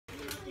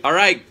All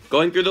right,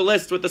 going through the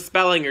list with the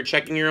spelling. You're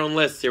checking your own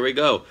list. Here we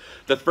go.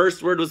 The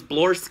first word was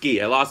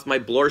Blorski. I lost my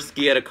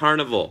Blorski at a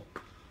carnival.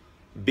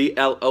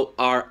 B-L-O-R-S-K-E-E.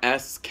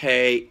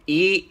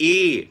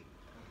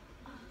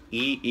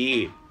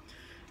 E-E.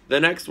 The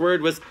next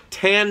word was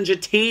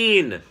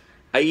tangentine.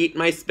 I eat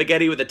my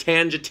spaghetti with a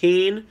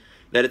tangentine.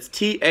 That it's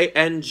T-A-N-G-E-T-E-E-N.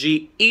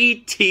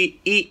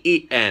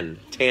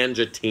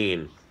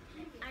 Tangentine.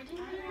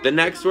 The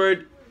next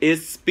word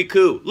is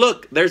spiku.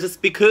 Look, there's a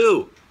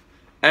spiku.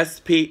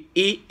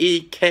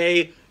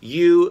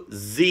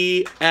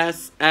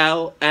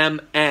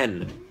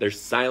 S-P-E-E-K-U-Z-S-L-M-N. There's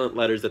silent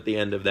letters at the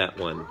end of that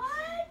one.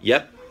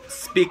 Yep.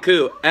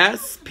 Spiku.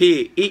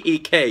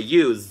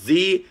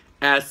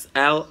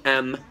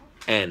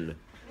 S-P-E-E-K-U-Z-S-L-M-N.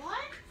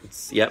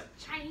 Yep.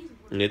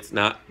 It's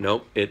not,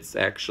 nope, it's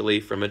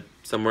actually from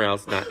somewhere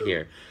else, not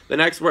here. The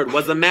next word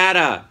was a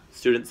matta.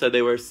 Students said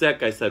they were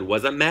sick. I said,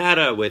 was a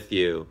matta with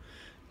you.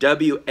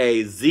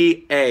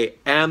 W-A-Z-A-M-A-T-A.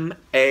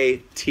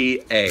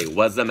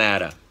 Was a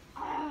matta.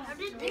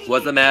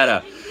 Was a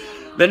matta.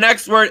 The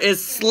next word is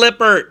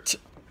slippert.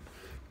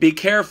 Be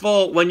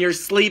careful when you're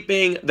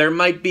sleeping. There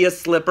might be a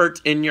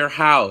slippert in your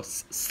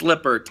house.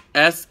 Slippert.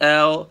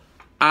 S-L-I-P-E-R-T.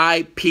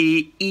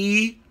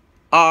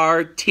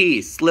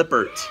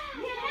 Slippert.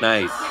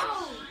 Nice.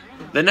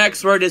 The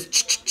next word is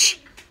ch-ch-ch.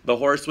 The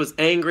horse was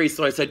angry,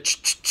 so I said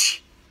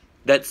ch-ch-ch.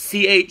 That's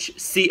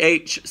C-H-C-H-C-H.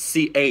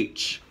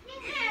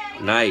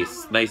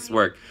 Nice. Nice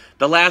work.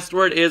 The last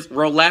word is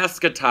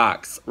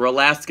Rolaskatox.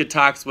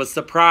 Rolaskatox was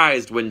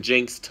surprised when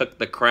Jinx took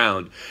the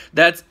crown.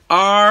 That's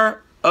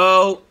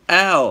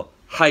R-O-L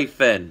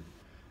hyphen.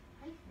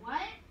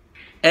 What?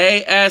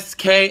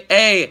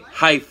 A-S-K-A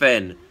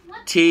hyphen.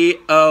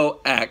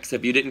 T-O-X.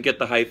 If you didn't get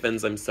the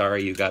hyphens, I'm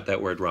sorry, you got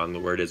that word wrong. The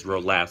word is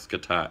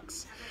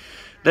Rolaskatox.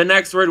 The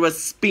next word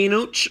was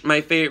spinach.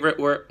 My favorite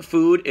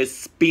food is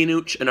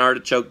spinach and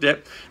artichoke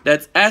dip.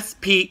 That's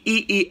S-P-E-E-N-U-C-H.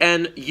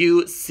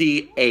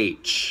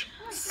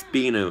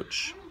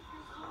 Spinach.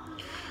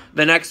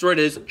 The next word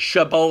is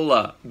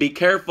shabola. Be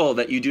careful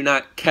that you do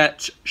not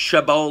catch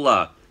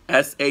shabola.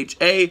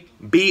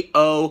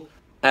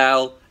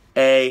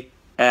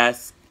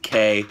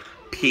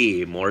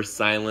 S-H-A-B-O-L-A-S-K-P. More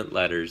silent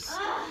letters.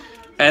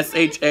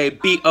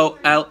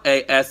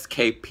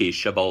 S-H-A-B-O-L-A-S-K-P.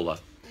 Shabola.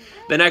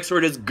 The next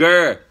word is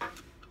gur.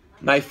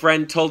 My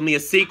friend told me a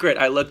secret.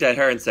 I looked at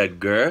her and said,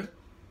 gur.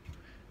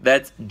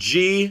 That's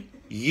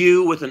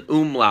G-U with an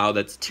umlaut.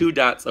 That's 2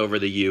 dots over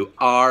the U.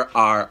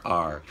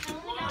 R-R-R.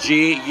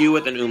 G-U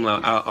with an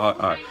umlaut.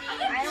 R-R-R.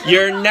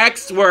 Your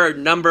next word,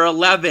 number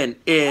 11,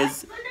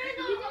 is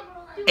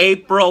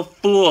April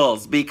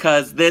Fools,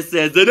 because this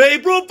is an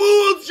April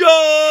Fool's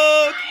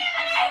joke!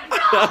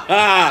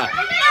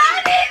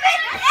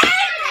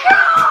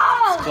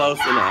 It's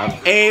close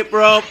enough.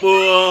 April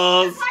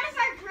Fools!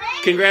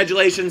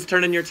 Congratulations,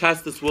 turn in your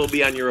test. This will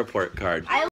be on your report card.